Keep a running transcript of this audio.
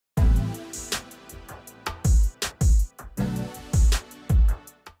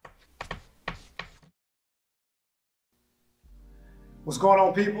What's going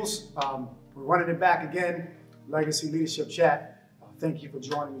on, peoples? We're running it back again, Legacy Leadership Chat. Thank you for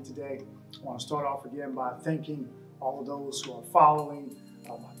joining me today. I want to start off again by thanking all of those who are following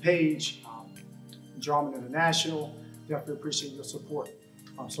my page, Jarman International. Definitely appreciate your support.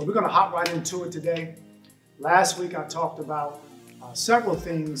 So we're going to hop right into it today. Last week I talked about several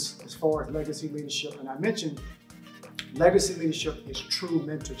things as far as legacy leadership, and I mentioned legacy leadership is true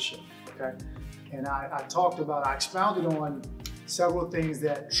mentorship, okay? And I expounded on several things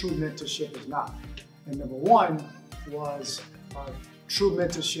that true mentorship is not. And number one was true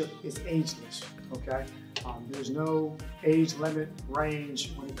mentorship is ageless, okay? There's no age limit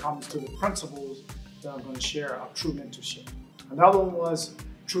range when it comes to the principles that I'm going to share of true mentorship. Another one was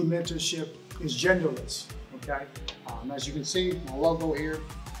true mentorship is genderless, okay? As you can see, my logo here,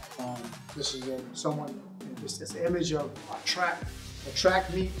 this is this image of a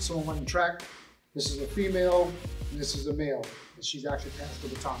track meet, someone running track. This is a female, and this is a male. And she's actually passed the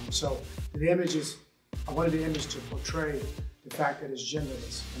baton. So I wanted the image to portray the fact that it's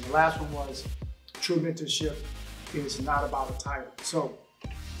genderless. And the last one was true mentorship is not about a title. So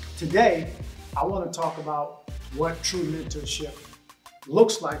today, I want to talk about what true mentorship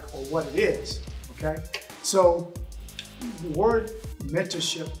looks like or what it is, okay? So the word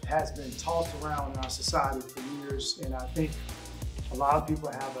mentorship has been tossed around in our society for years, and I think a lot of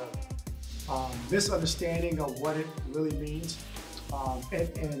people have a misunderstanding of what it really means.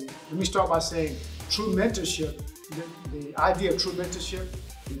 And let me start by saying true mentorship, the idea of true mentorship,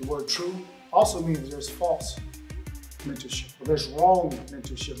 and the word true, also means there's false mentorship, or there's wrong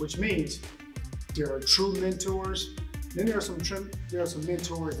mentorship, which means there are true mentors, then there are some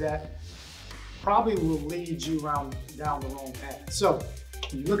mentors that probably will lead you down the wrong path. So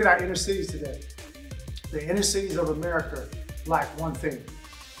when you look at our inner cities today, the inner cities of America lack one thing,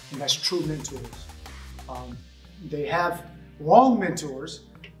 and that's true mentors. They have wrong mentors.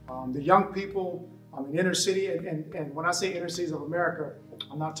 The young people in inner city, and when I say inner cities of America,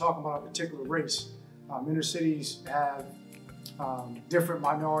 I'm not talking about a particular race. Inner cities have different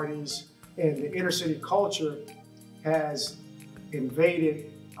minorities, and the inner city culture has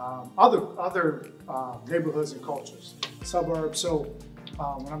invaded other neighborhoods and cultures, suburbs. So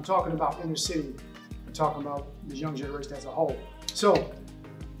when I'm talking about inner city, I'm talking about the young generation as a whole. So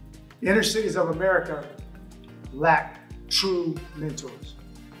inner cities of America lack true mentors,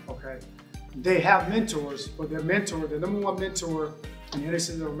 okay? They have mentors, but the number one mentor in the inner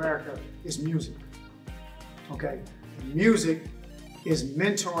cities of America is music, okay? Music is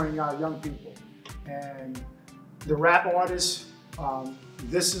mentoring our young people. And the rap artists,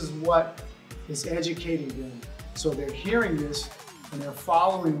 this is what is educating them. So they're hearing this and they're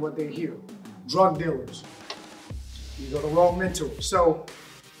following what they hear. Drug dealers, these are the wrong mentors. So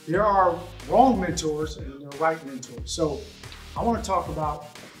there are wrong mentors and there are right mentors. So I want to talk about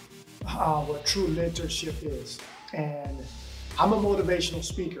what true mentorship is. And I'm a motivational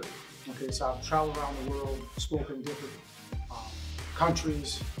speaker. Okay, so I've traveled around the world, spoken in different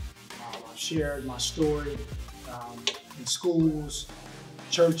countries. I've shared my story in schools,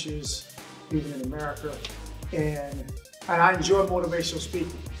 churches, even in America. And I enjoy motivational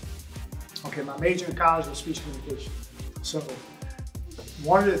speaking. Okay, my major in college was speech communication. So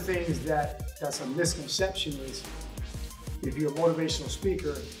one of the things that's a misconception is if you're a motivational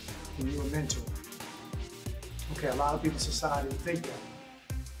speaker, then you're a mentor. Okay, a lot of people in society think that.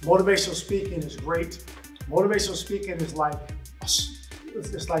 Motivational speaking is great. Motivational speaking is like,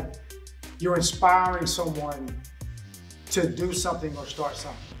 it's like you're inspiring someone to do something or start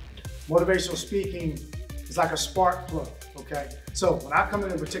something. Motivational speaking is like a spark plug, okay? So when I come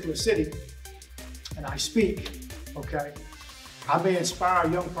in a particular city and I speak, okay, I may inspire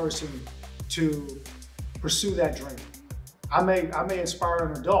a young person to pursue that dream. I may inspire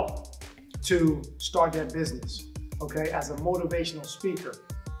an adult to start that business, okay? As a motivational speaker,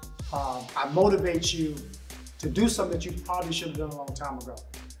 I motivate you to do something that you probably should have done a long time ago.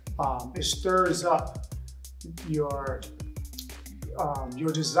 It stirs up your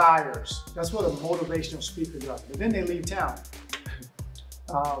desires. That's what a motivational speaker does. But then they leave town.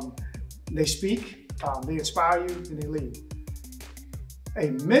 They speak, they inspire you, and they leave.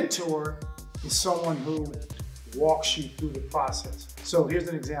 A mentor is someone who walks you through the process. So here's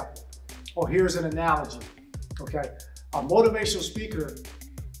an example, or here's an analogy, okay? A motivational speaker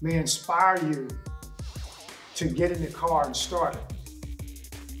may inspire you to get in the car and start it.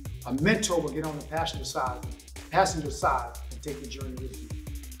 A mentor will get on the passenger side and take the journey with you.